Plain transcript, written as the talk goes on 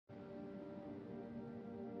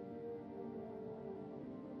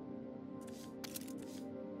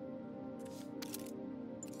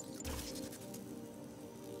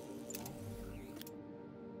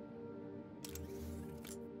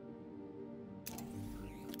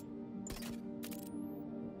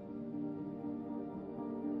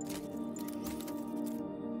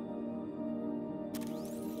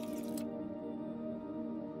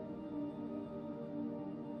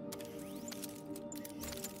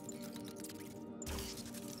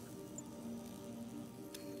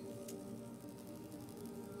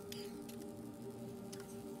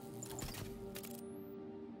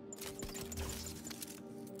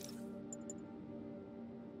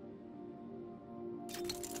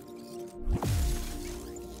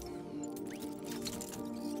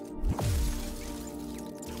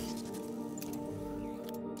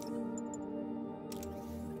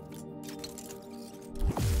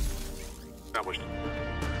established.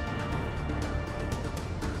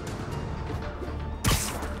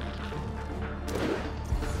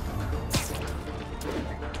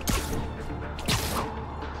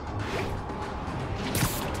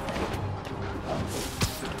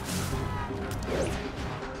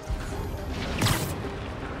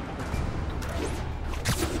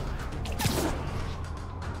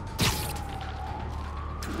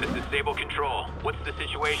 Stable control. What's the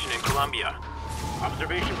situation in Colombia?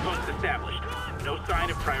 Observation post established. No sign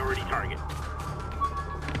of priority target.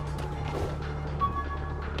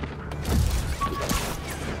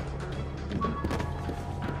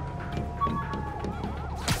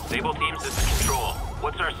 Stable teams, this is control.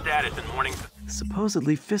 What's our status in morning?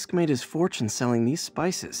 Supposedly, Fisk made his fortune selling these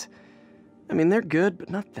spices. I mean, they're good, but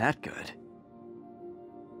not that good.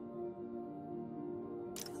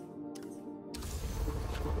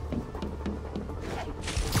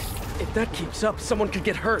 If that keeps up, someone could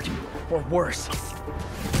get hurt. Or worse.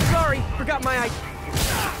 Sorry, forgot my ID.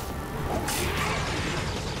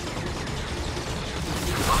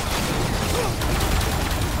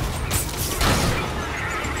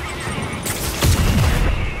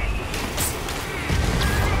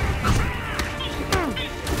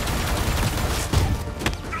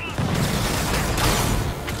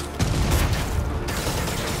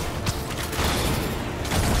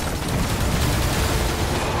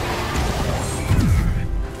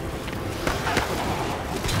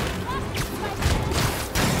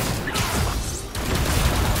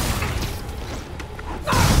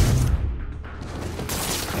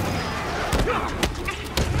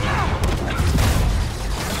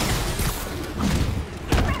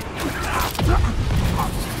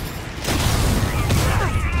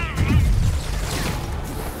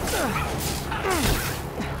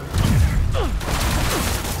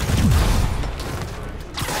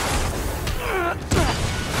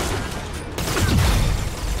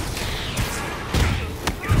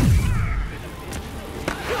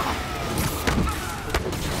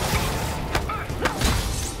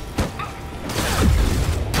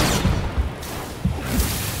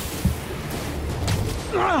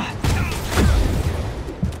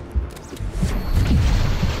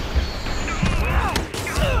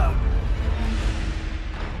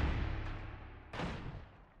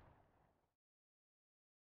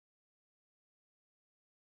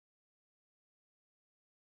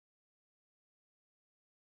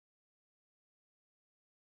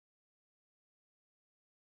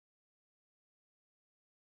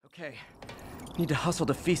 Okay, need to hustle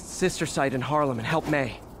to Feast's sister site in Harlem and help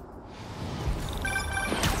May.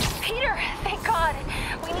 Peter, thank God.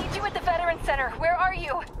 We need you at the Veterans Center. Where are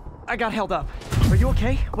you? I got held up. Are you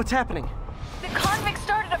okay? What's happening? The convicts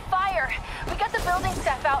started a fire. We got the building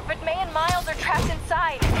staff out, but May and Miles are trapped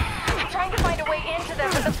inside. I'm trying to find a way into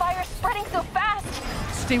them, but the fire's spreading so fast.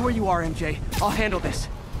 Stay where you are, MJ. I'll handle this.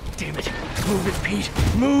 Damn it. Move it, Pete.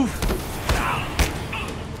 Move!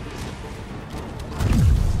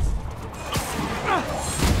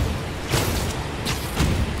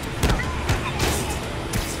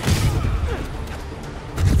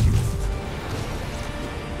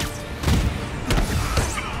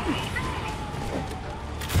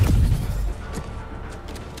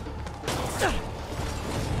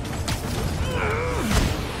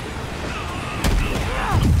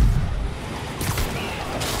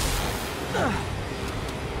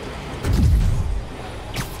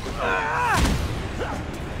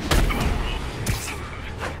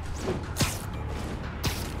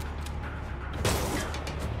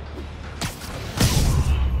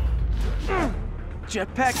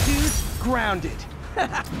 Jetpack dudes, grounded.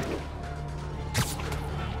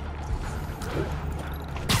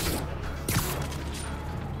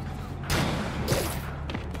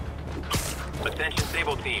 Attention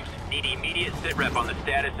Stable teams. Need immediate sit rep on the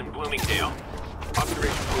status in Bloomingdale.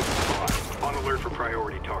 Observation post supplied. On alert for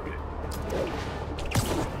priority target.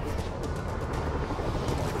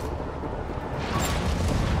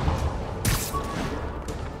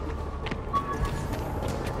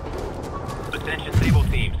 Attention Stable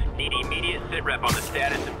teams. Need immediate sit rep on the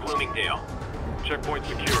status in Bloomingdale. Checkpoint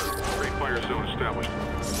secure. Great fire zone established.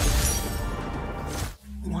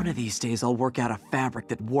 One of these days I'll work out a fabric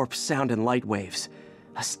that warps sound and light waves.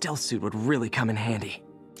 A stealth suit would really come in handy.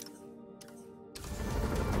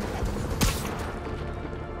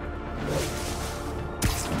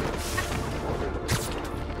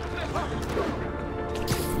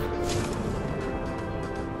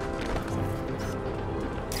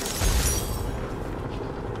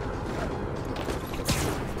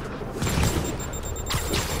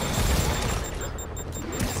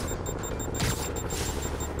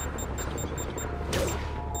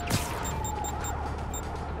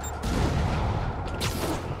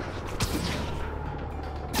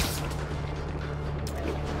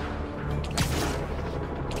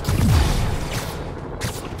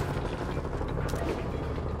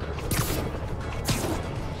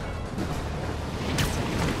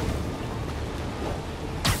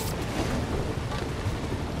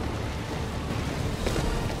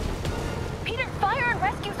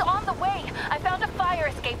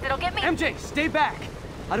 escapes. It'll get me... MJ, stay back!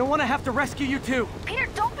 I don't want to have to rescue you too! Peter,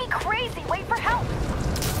 don't be crazy! Wait for help!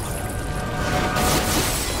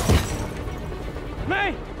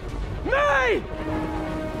 May! May!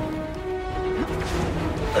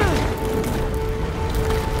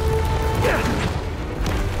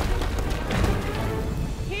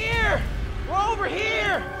 Here! We're over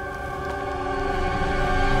here!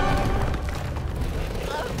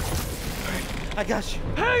 I got you.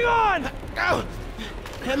 Hang on! Go!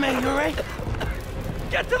 Hey, man, you alright?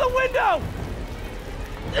 Get to the window!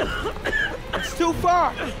 It's too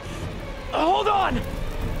far. Hold on!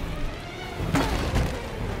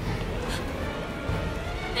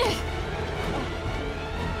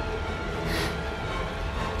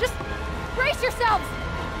 Just brace yourselves!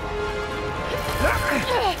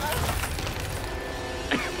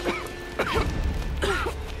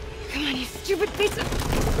 Come on, you stupid piece of...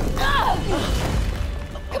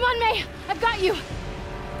 Come on, May! I've got you!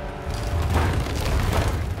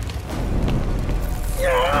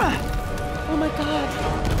 Oh my god.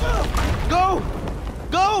 Go!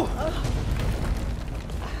 Go!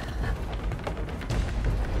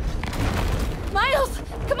 Miles!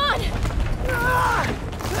 Come on! No!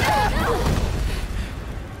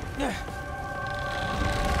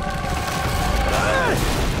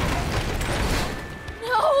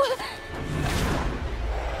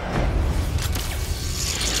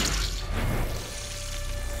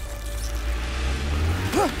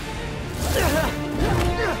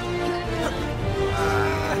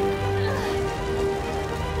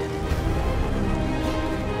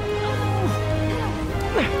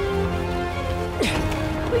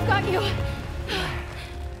 We've got you.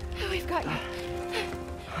 We've got you.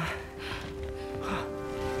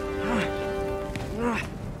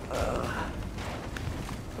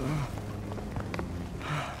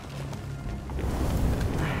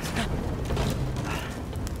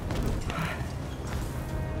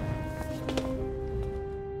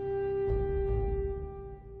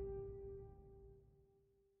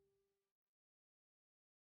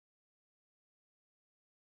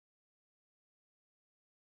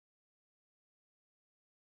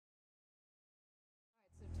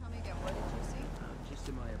 Tell me again, what did you see? Just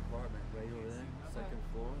in my apartment, right over there, second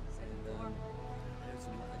floor, and there's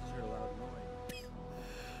I just heard a loud noise.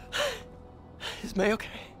 Is May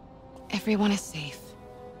okay? Everyone is safe.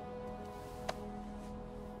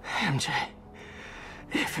 MJ,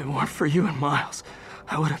 if it weren't for you and Miles,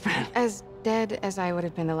 I would have been... As dead as I would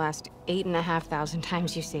have been the last 8,500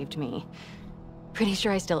 times you saved me. Pretty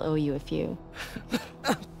sure I still owe you a few.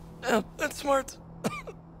 That's smart.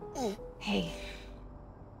 Hey.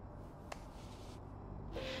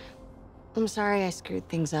 I'm sorry I screwed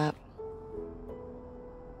things up.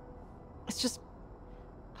 It's just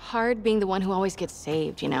hard being the one who always gets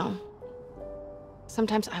saved, you know?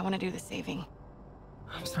 Sometimes I want to do the saving.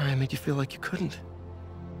 I'm sorry I made you feel like you couldn't.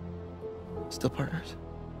 Still partners?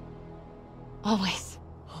 Always.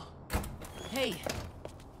 Hey.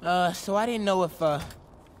 So I didn't know if,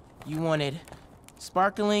 you wanted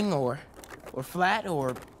sparkling or flat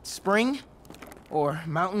or spring or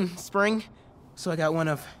mountain spring. So I got one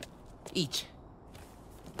of each.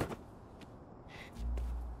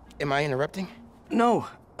 Am I interrupting? No.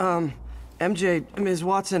 MJ, Ms.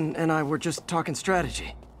 Watson, and I were just talking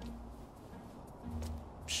strategy.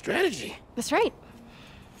 Strategy? That's right.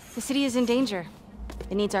 The city is in danger.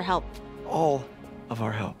 It needs our help. All of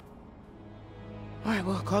our help. All right,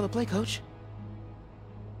 well, call the play, coach.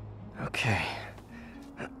 Okay.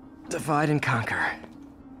 Divide and conquer.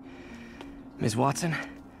 Ms. Watson,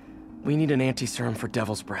 we need an anti-serum for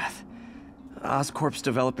Devil's Breath. Oscorp's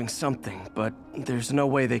developing something, but there's no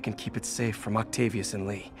way they can keep it safe from Octavius and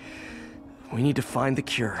Lee. We need to find the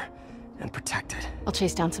cure and protect it. I'll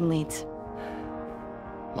chase down some leads.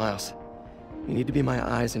 Miles, you need to be my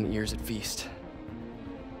eyes and ears at Feast.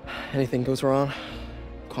 Anything goes wrong,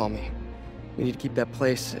 call me. We need to keep that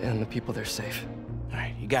place and the people there safe. All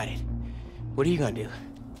right, you got it. What are you gonna do?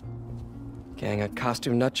 Gang at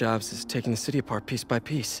Costume Nutjobs is taking the city apart piece by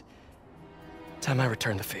piece. Time I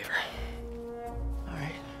return the favor. All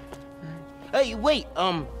right. Hey, wait,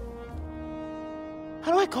 how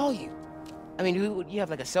do I call you? I mean, you have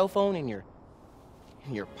like a cell phone in your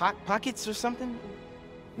pockets or something?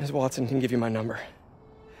 Ms. Watson can give you my number.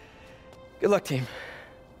 Good luck, team.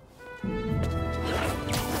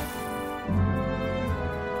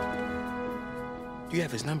 You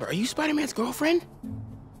have his number. Are you Spider-Man's girlfriend?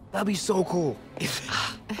 That'd be so cool.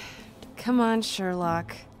 Come on,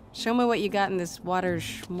 Sherlock. Show me what you got in this water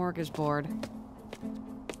smorgasbord.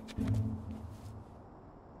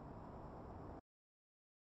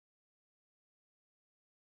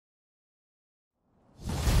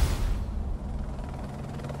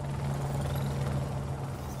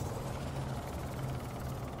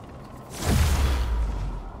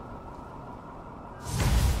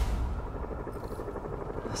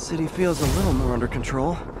 City feels a little more under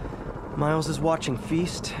control. Miles is watching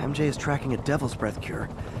Feast, MJ is tracking a Devil's Breath cure.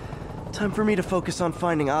 Time for me to focus on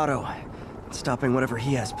finding Otto, and stopping whatever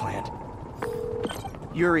he has planned.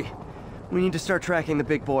 Yuri, we need to start tracking the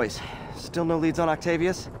big boys. Still no leads on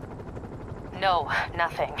Octavius? No,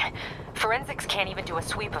 nothing. Forensics can't even do a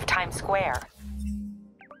sweep of Times Square.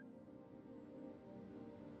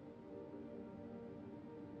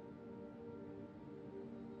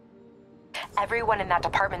 Everyone in that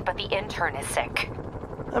department but the intern is sick.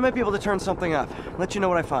 I might be able to turn something up. Let you know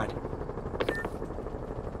what I find.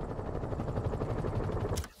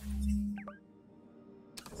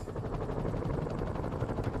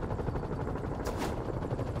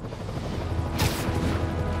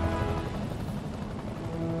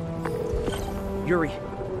 Yuri,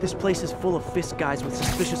 this place is full of Fisk guys with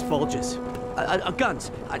suspicious bulges.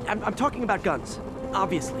 Guns. I'm talking about guns,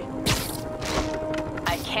 obviously.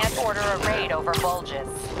 I can't order a raid over bulges.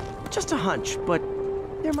 Just a hunch, but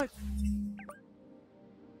there might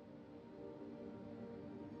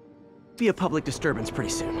be a public disturbance pretty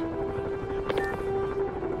soon.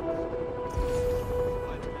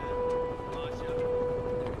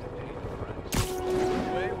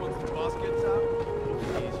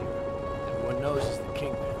 Everyone knows he's the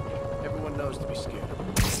kingpin. Everyone knows to be scared of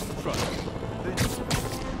him. Trust me.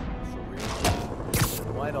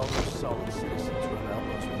 Why'd all those solid citizens run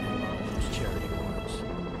elbows with him on those charity wars?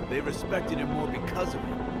 They respected him more because of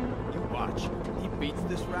him. You watch. He beats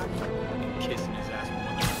this rat and kissing his ass more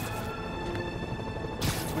than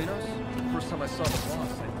Between us, the first time I saw the boss,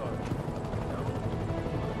 I thought,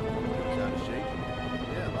 he was out of shape.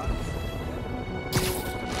 Yeah, a lot.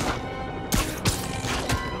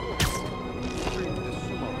 Training the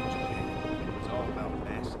sumo in Japan. It's all about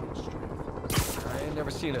mass and strength. I ain't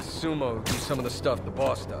never seen a sumo do some of the stuff the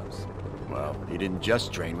boss does. Well, he didn't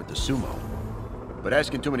just train with the sumo. But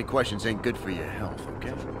asking too many questions ain't good for your health,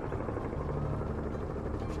 okay?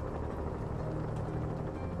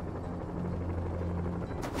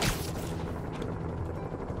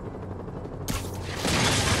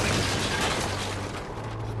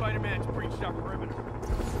 Spider-Man's breached our perimeter.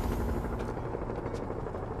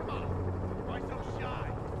 Why so shy?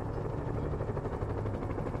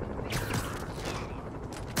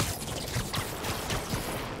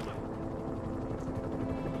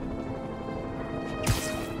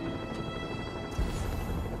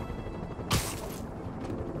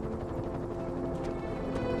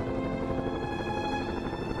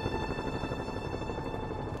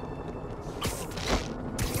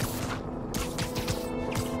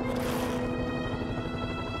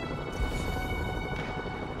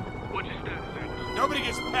 Nobody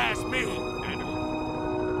gets past me!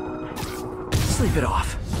 Sleep it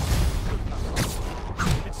off.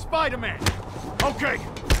 It's Spider-Man! Okay,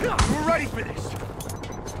 we're ready for this!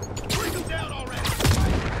 Bring him down already!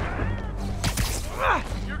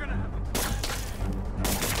 You're gonna have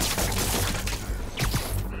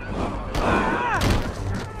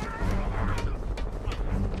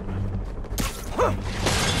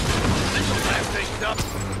This'll wrap things up!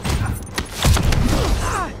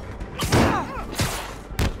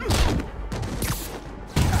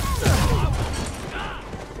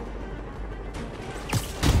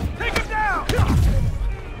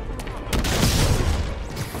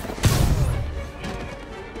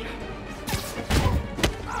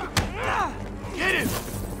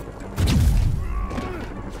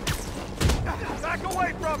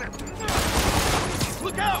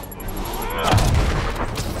 Look out!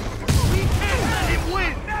 We can't let him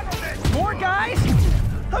win! More guys?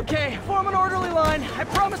 Okay, form an orderly line. I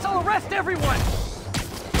promise I'll arrest everyone.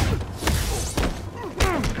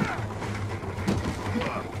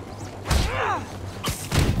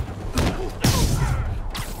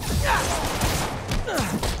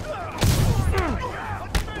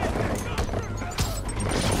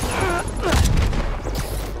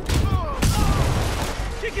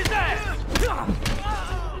 Kick his ass!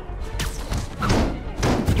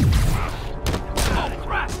 Oh,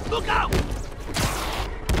 crap! Look out!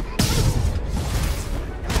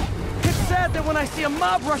 It's sad that when I see a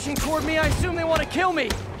mob rushing toward me, I assume they want to kill me.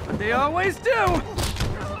 But they always do.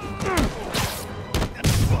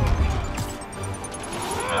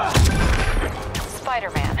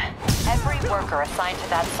 Spider-Man, every worker assigned to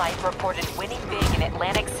that site reported winning big in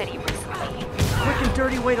Atlantic City recently. Quick and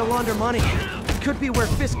dirty way to launder money. Could be where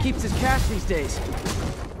Fisk keeps his cash these days.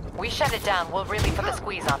 We shut it down, we'll really put the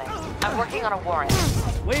squeeze on it. I'm working on a warrant.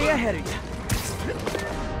 Way ahead of you.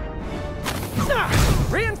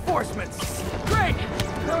 Reinforcements! Great!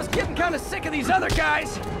 I was getting kind of sick of these other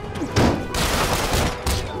guys.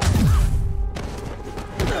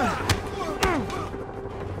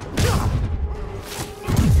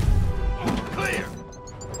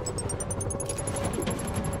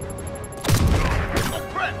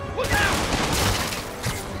 man! Look out!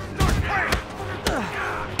 North way!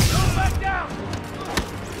 Go back down!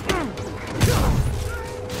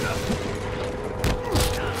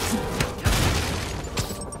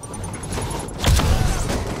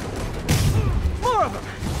 More of them!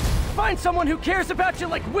 Find someone who cares about you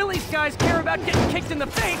like Willie's guys care about getting kicked in the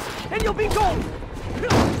face, and you'll be golden!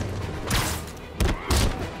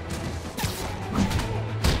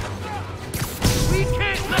 We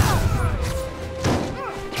can't let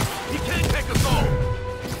You can't take us all!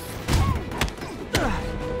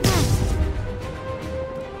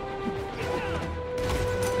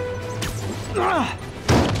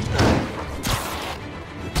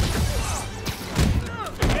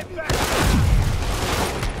 Get back!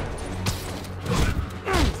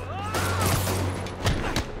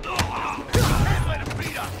 Can't let him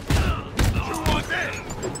beat us! You want this?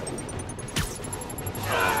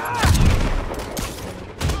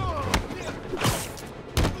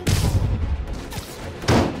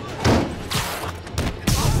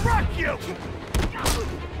 I'll wreck you!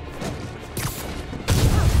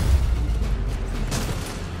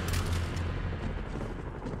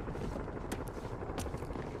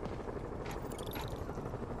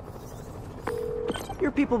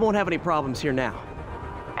 Your people won't have any problems here now.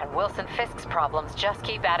 And Wilson Fisk's problems just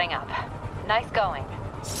keep adding up. Nice going.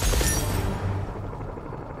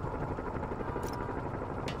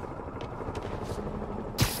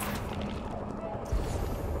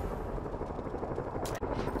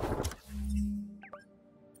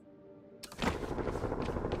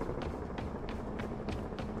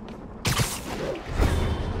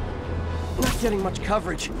 Not getting much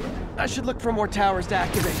coverage. I should look for more towers to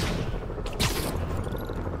activate.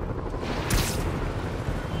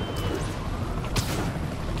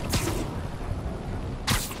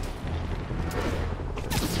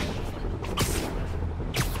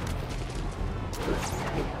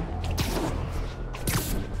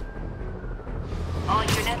 All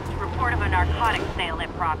units, report of a narcotics sale in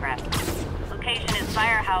progress. Location is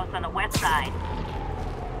Firehouse on the west side.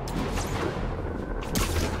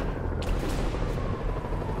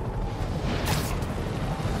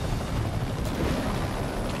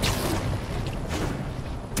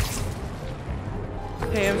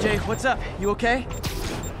 Hey, MJ, what's up? You okay?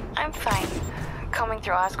 I'm fine. Combing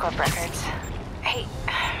through Oscorp records. Hey,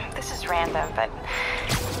 this is random, but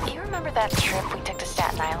you remember that trip we took to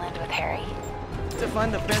Staten Island with Harry? To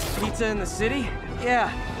find the best pizza in the city?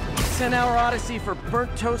 Yeah. 10-hour odyssey for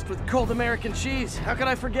burnt toast with cold American cheese. How could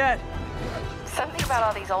I forget? Something about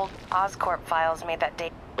all these old Oscorp files made that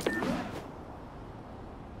date.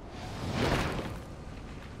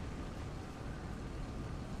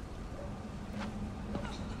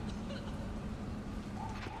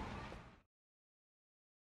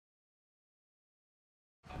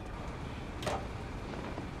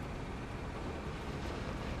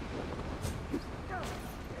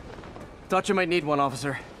 Thought you might need one,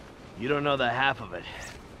 officer. You don't know the half of it.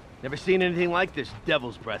 Never seen anything like this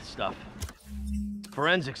devil's breath stuff.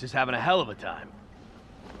 Forensics is having a hell of a time.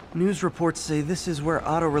 News reports say this is where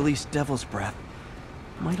auto-released Devil's Breath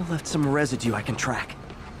might have left some residue I can track.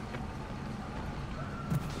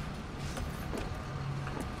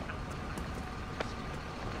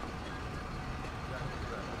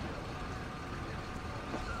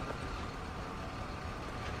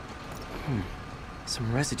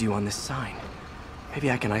 Some residue on this sign. Maybe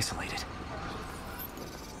I can isolate it.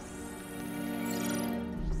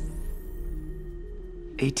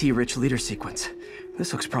 AT-rich leader sequence.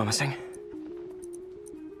 This looks promising.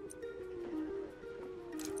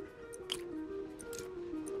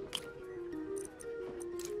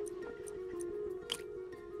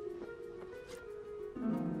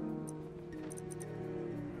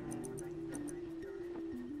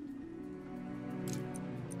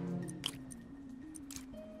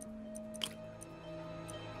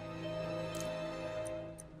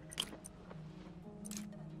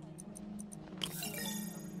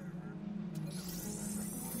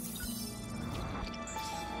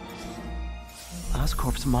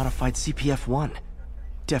 Oscorp's modified CPF-1.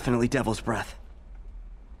 Definitely Devil's Breath.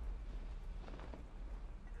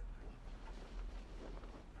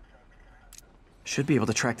 Should be able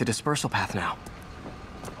to track the dispersal path now.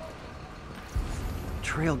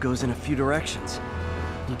 Trail goes in a few directions.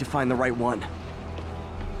 Need to find the right one.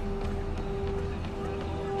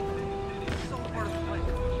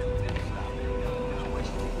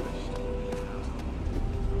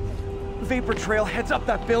 Vapor trail heads up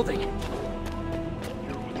that building.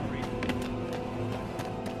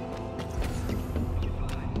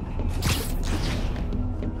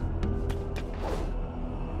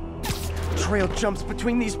 Trail jumps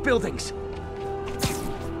between these buildings.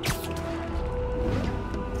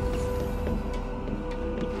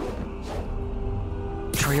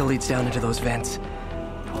 trail leads down into those vents.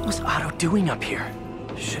 What was Otto doing up here?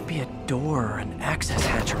 Should be a door or an access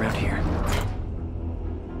hatch around here.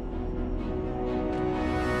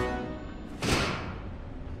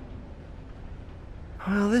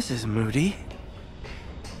 Well, this is moody.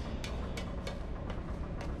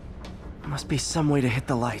 Must be some way to hit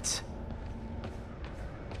the lights.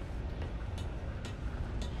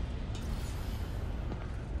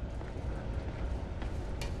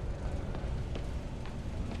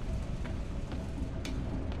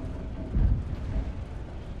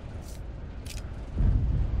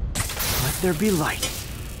 Let there be light.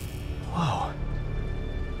 Whoa.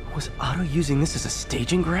 Was Otto using this as a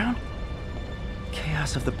staging ground?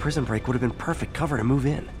 Chaos of the prison break would have been perfect cover to move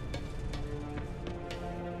in.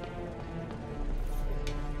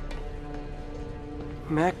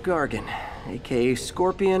 Mac Gargan, aka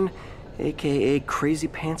Scorpion, aka Crazy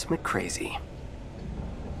Pants McCrazy.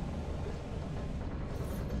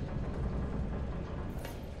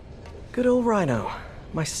 Good old Rhino,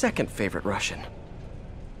 my second favorite Russian.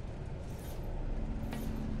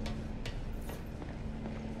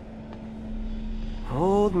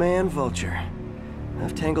 Old man Vulture.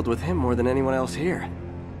 I've tangled with him more than anyone else here.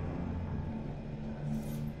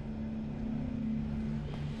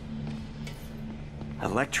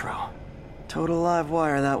 Electro. Total live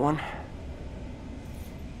wire, that one.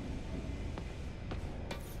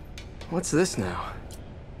 What's this now?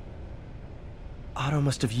 Otto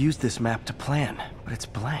must have used this map to plan, but it's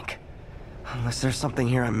blank. Unless there's something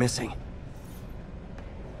here I'm missing.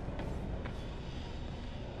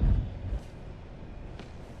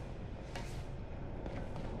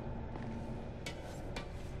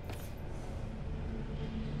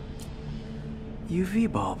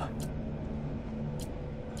 UV bulb.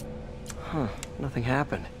 Huh, nothing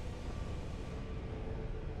happened.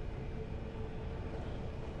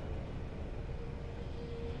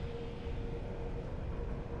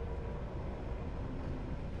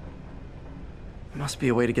 Must be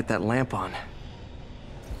a way to get that lamp on.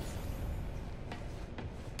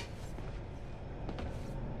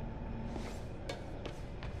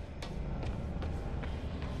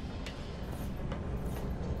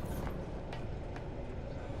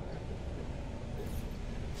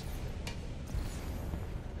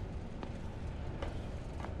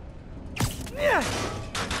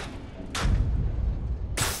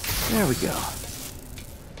 There we go.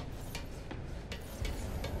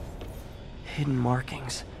 Hidden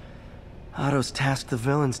markings. Otto's tasked the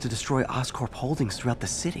villains to destroy Oscorp holdings throughout the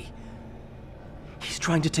city. He's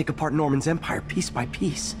trying to take apart Norman's empire piece by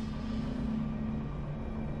piece.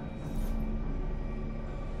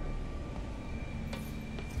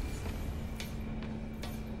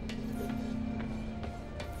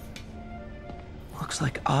 Looks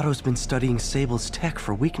like Otto's been studying Sable's tech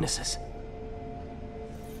for weaknesses.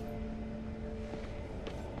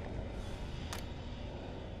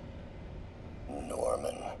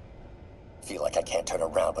 Feel like I can't turn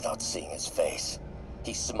around without seeing his face.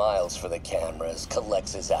 He smiles for the cameras,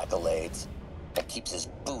 collects his accolades, and keeps his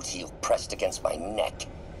boot heel pressed against my neck.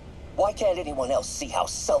 Why can't anyone else see how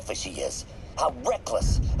selfish he is? How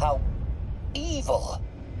reckless, how evil?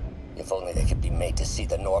 If only they could be made to see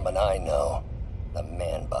the Norman I know. The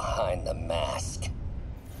man behind the mask.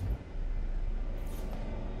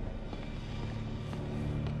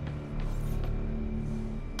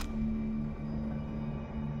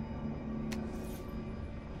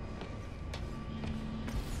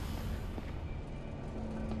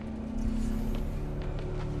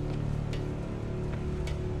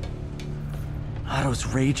 Otto's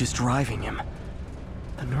rage is driving him.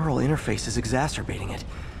 The neural interface is exacerbating it,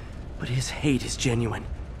 but his hate is genuine.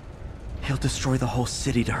 He'll destroy the whole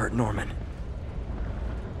city to hurt Norman.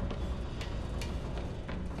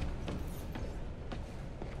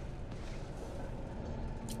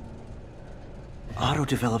 Otto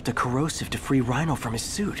developed a corrosive to free Rhino from his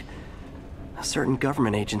suit. A certain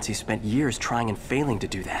government agency spent years trying and failing to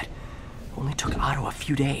do that. Only took Otto a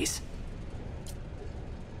few days.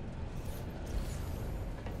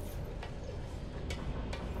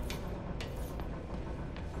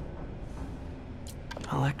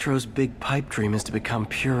 Electro's big pipe dream is to become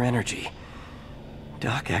pure energy.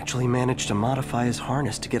 Doc actually managed to modify his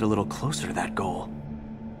harness to get a little closer to that goal.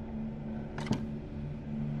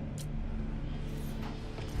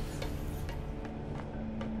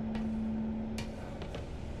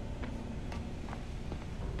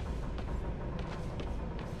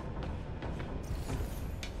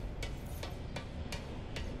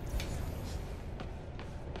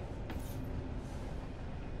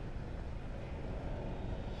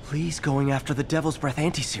 Lee's going after the Devil's Breath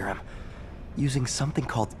anti-serum, using something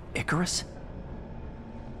called Icarus?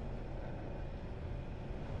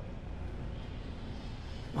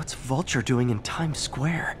 What's Vulture doing in Times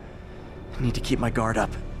Square? I need to keep my guard up.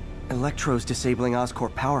 Electro's disabling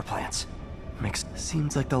Oscorp power plants.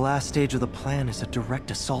 Seems like the last stage of the plan is a direct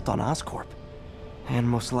assault on Oscorp. And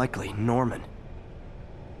most likely, Norman.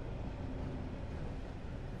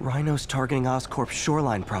 Rhino's targeting Oscorp's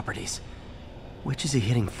shoreline properties. Which is he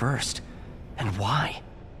hitting first? And why?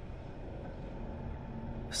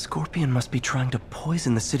 Scorpion must be trying to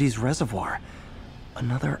poison the city's reservoir.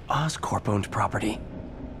 Another Oscorp-owned property.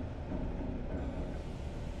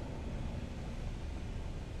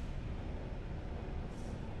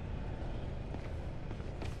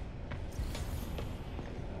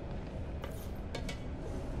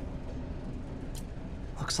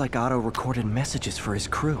 Looks like Otto recorded messages for his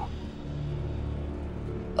crew.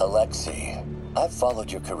 Alexei, I've followed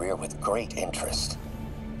your career with great interest.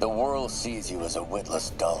 The world sees you as a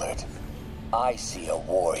witless dullard. I see a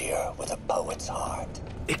warrior with a poet's heart.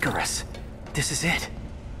 Icarus, this is it.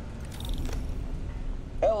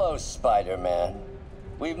 Hello, Spider-Man.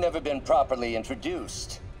 We've never been properly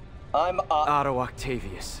introduced. I'm Otto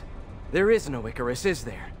Octavius. There is no Icarus, is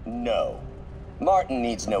there? No. Martin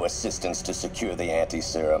needs no assistance to secure the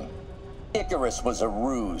anti-serum. Icarus was a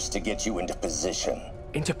ruse to get you into position.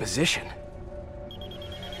 Into position?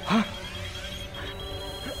 Huh?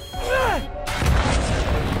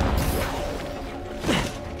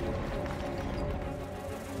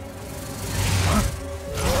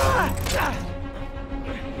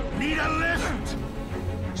 Need a lift?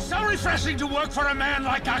 So refreshing to work for a man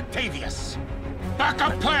like Octavius.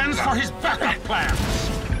 Backup plans for his backup plans.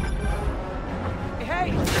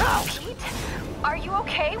 Hey! Pete? Are you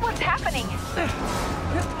okay? What's happening?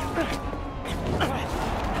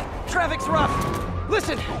 Traffic's rough.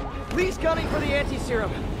 Listen, Lee's gunning for the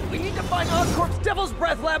anti-serum. We need to find Oscorp's Devil's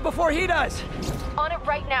Breath lab before he does. On it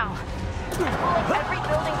right now. I'm pulling every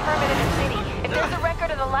building permit in the city. If there's a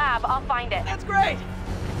record of the lab, I'll find it. That's great.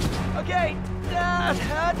 Okay.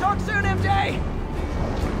 Talk soon, MJ.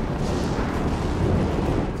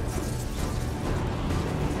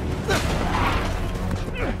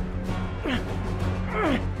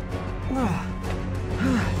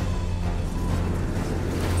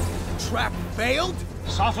 Trap failed?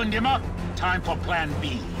 Softened him up. Time for plan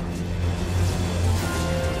B.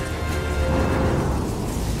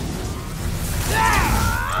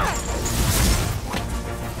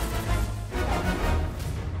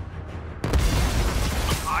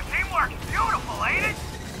 Teamwork's beautiful, ain't it?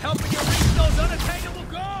 Helping you reach those unattainable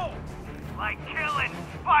goals! Like killing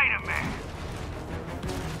Spider-Man.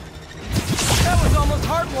 That was almost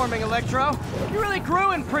heartwarming, Electro. You really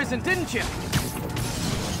grew in prison, didn't you?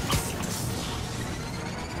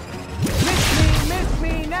 Miss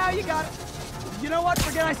me, now you got it. You know what?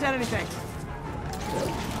 Forget I said anything.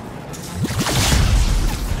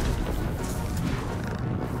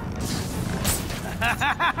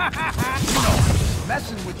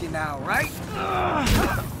 Messing with you now, right? Not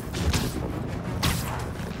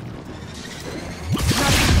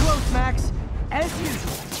even close, Max. As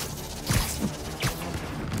usual.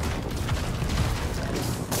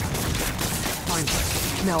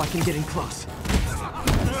 Finally. Now I can get in close.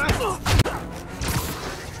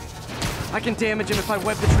 I can damage him if I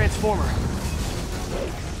web the transformer.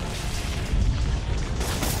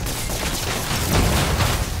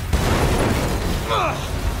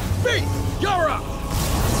 Pete, you're up!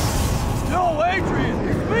 No, Adrian!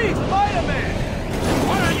 It's me, Spider-Man!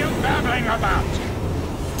 What are you babbling about?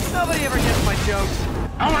 Nobody ever gets my jokes.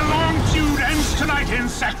 Our long feud ends tonight,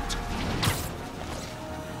 insect!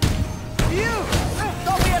 You!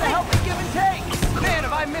 Thought we had a healthy give and take! Man,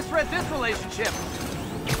 have I misread this relationship!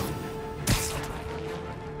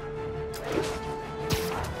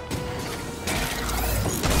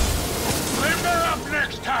 Limber up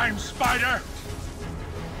next time, Spider!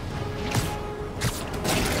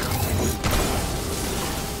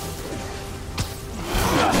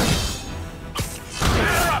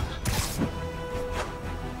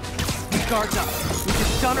 Guards up. We can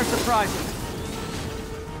stun or surprise him.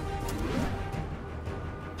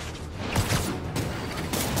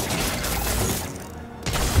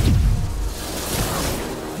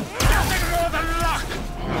 Nothing more than luck!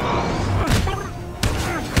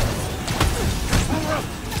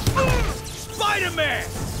 Spider-Man!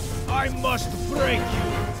 I must break you!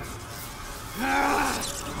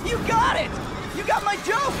 You got it! You got my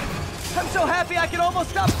joke! I'm so happy I can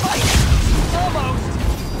almost stop fighting! Almost!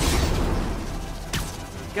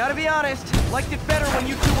 Gotta be honest, liked it better when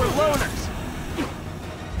you two were loners.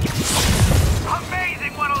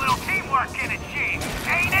 Amazing what a little teamwork can achieve,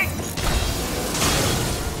 ain't it?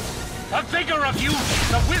 The vigor of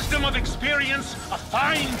youth, the wisdom of experience, a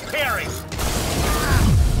fine pairing.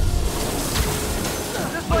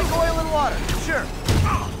 water, sure.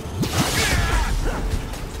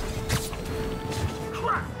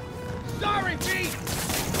 Sorry, Pete!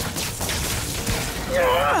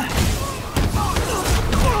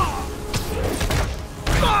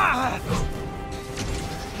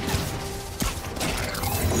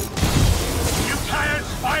 You tired,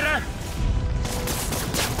 Spider?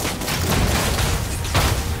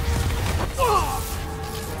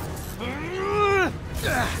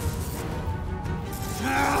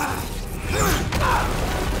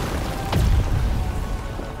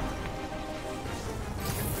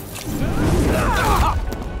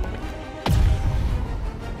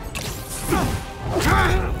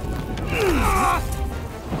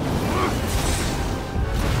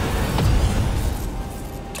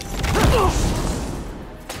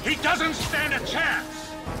 He doesn't stand a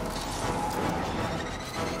chance!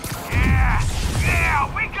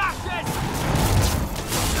 Yeah, we got this!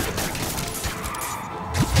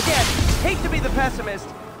 Again, hate to be the pessimist,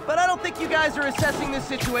 but I don't think you guys are assessing this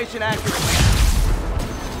situation accurately.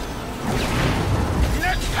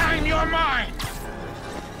 Next time you're mine!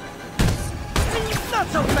 Not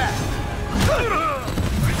so fast!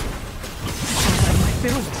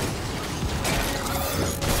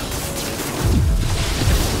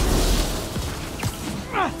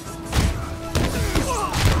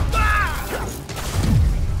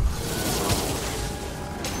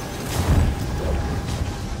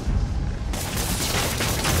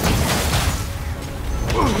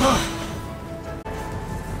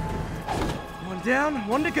 One down,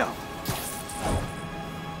 one to go.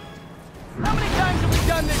 How many times have we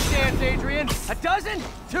done this dance, Adrian? A dozen?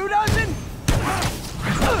 2 dozen?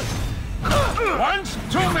 Once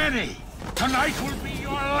too many! Tonight will be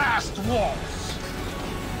your last waltz!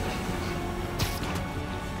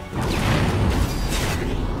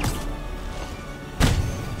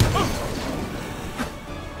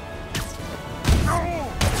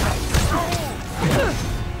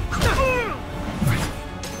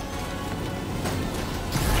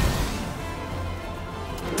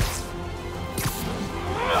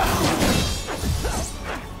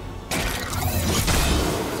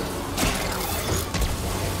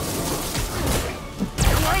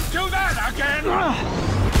 Do that again!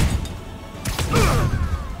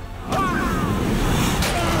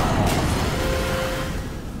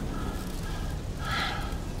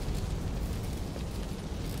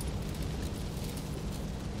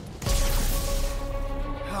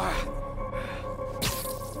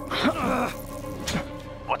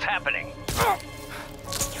 What's happening?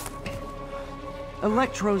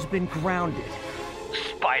 Electro's been grounded.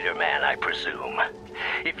 Spider-Man, I presume.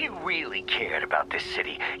 If you really cared about this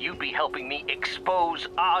city, you'd be helping me expose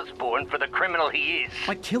Osborn for the criminal he is.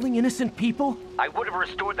 By killing innocent people? I would have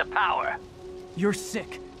restored the power. You're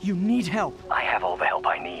sick. You need help. I have all the help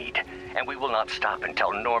I need, and we will not stop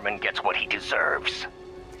until Norman gets what he deserves.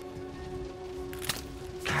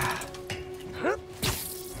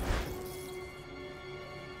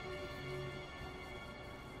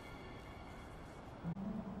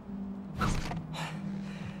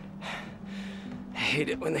 I hate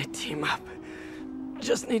it when they team up.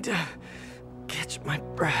 Just need to catch my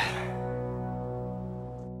breath.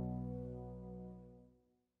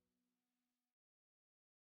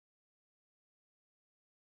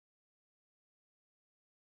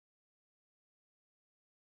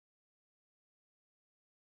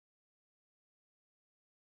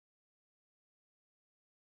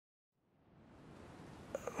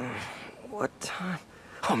 What time?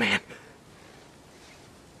 Oh man.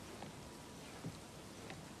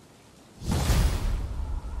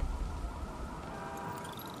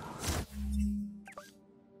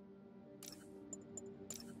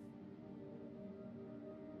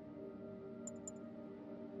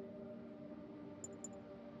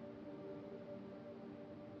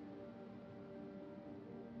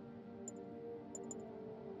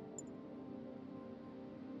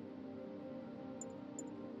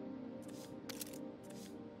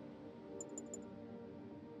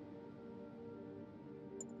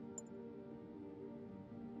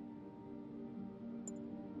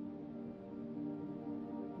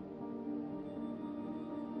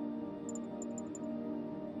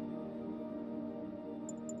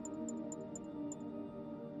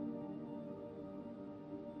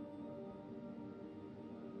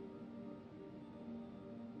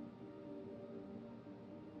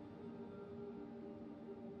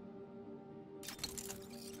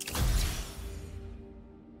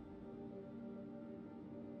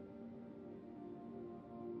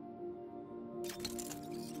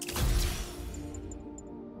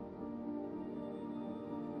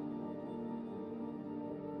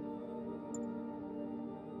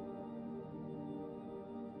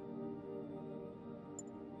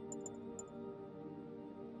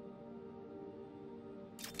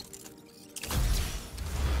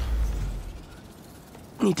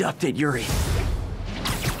 need to update Yuri.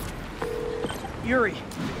 Yuri,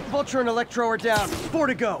 Vulture and Electro are down. 4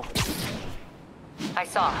 to go. I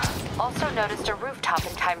saw. Also noticed a rooftop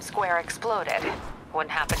in Times Square exploded.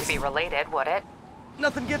 Wouldn't happen to be related, would it?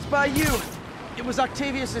 Nothing gets by you. It was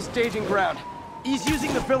Octavius' staging ground. He's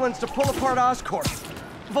using the villains to pull apart Oscorp.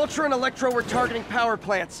 Vulture and Electro were targeting power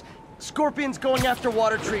plants. Scorpion's going after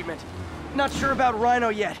water treatment. Not sure about Rhino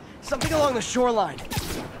yet. Something along the shoreline.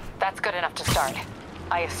 That's good enough to start.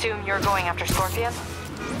 I assume you're going after Scorpion?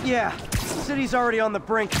 Yeah. The city's already on the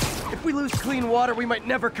brink. If we lose clean water, we might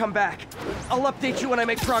never come back. I'll update you when I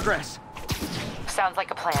make progress. Sounds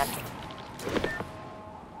like a plan.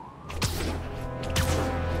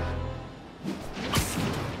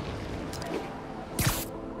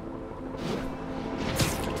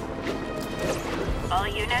 All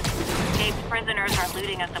units, escaped prisoners are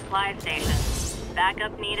looting a supply station.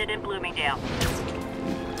 Backup needed in Bloomingdale.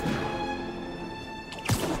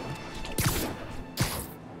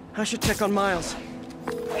 I should check on Miles.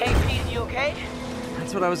 Hey, Pete, you okay?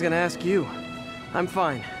 That's what I was gonna ask you. I'm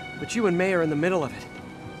fine, but you and May are in the middle of it.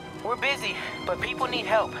 We're busy, but people need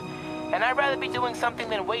help. And I'd rather be doing something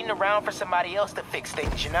than waiting around for somebody else to fix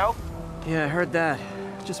things, you know? Yeah, I heard that.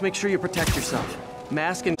 Just make sure you protect yourself.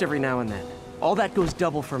 Mask and every now and then. All that goes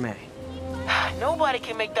double for May. Nobody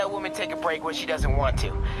can make that woman take a break when she doesn't want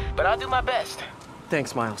to. But I'll do my best.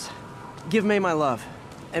 Thanks, Miles. Give May my love.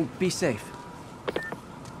 And be safe.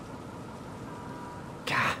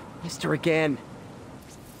 Gah, missed her again.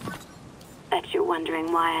 Bet you're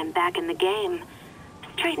wondering why I'm back in the game.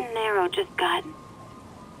 Straight and narrow just got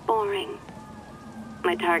boring.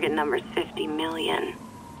 My target number's 50 million.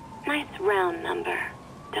 Nice round number,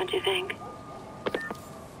 don't you think?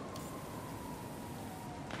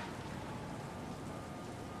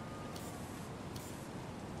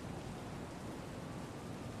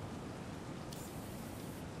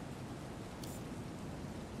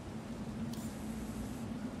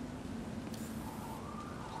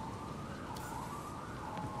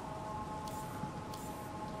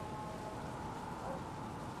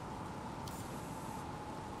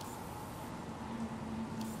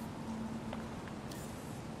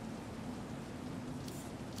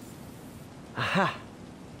 Aha.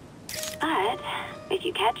 But if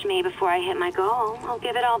you catch me before I hit my goal, I'll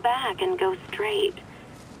give it all back and go straight.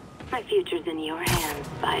 My future's in your hands,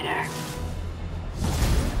 Spider.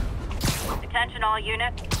 Attention all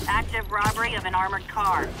units. Active robbery of an armored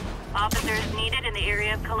car. Officers needed in the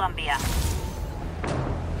area of Columbia.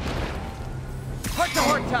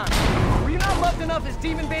 Heart-to-heart time. Were you not loved enough as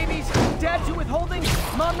demon babies? Dad too withholding?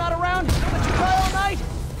 Mom not around? Let you cry all night?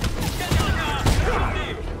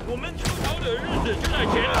 我们出逃的日子就在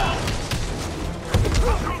前头。受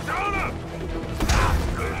伤了！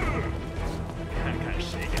看看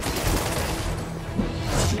谁敢！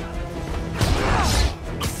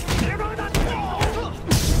别让他走！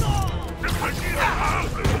这可惜了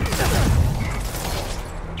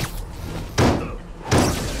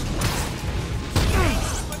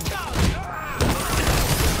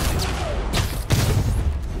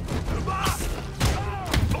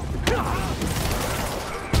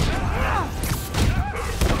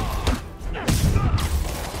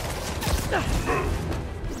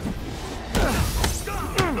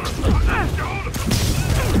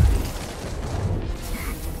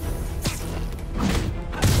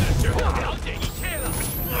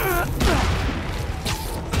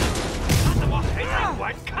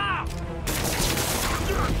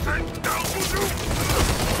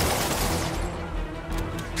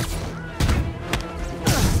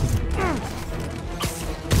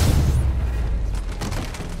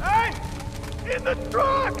！In the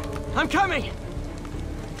truck! I'm coming!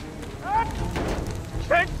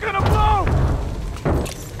 Tank's gonna blow!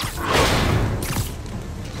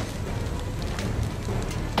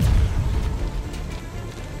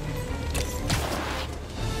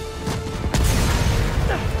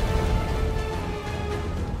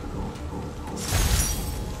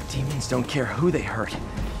 Demons don't care who they hurt,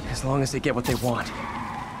 as long as they get what they want.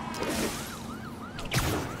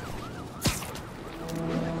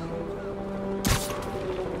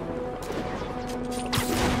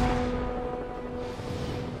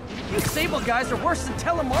 You Sable guys are worse than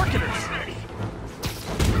telemarketers!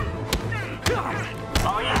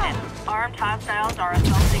 All units. Armed hostiles are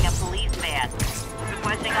assaulting a police van.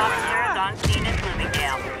 Requesting officers on scene in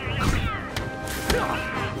Bloomingdale.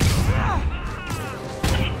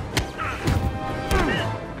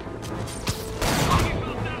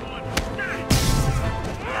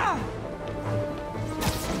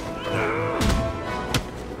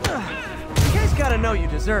 You guys gotta know you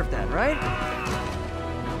deserve that, right?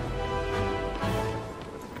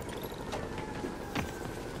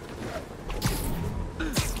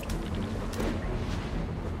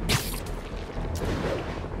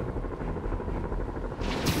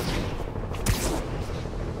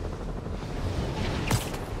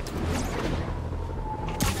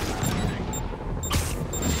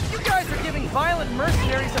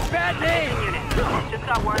 mercenaries a bad name! Unit. Just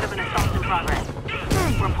got word of an assault in progress.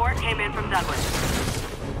 Report came in from Douglas.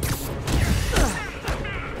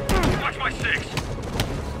 Watch my 6.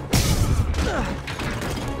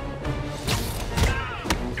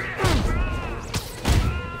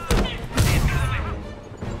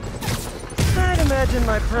 I'd imagine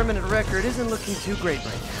my permanent record isn't looking too great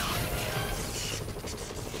right now.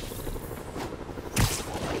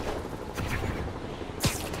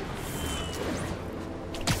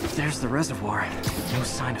 There's the reservoir. No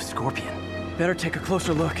sign of Scorpion. Better take a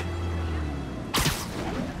closer look.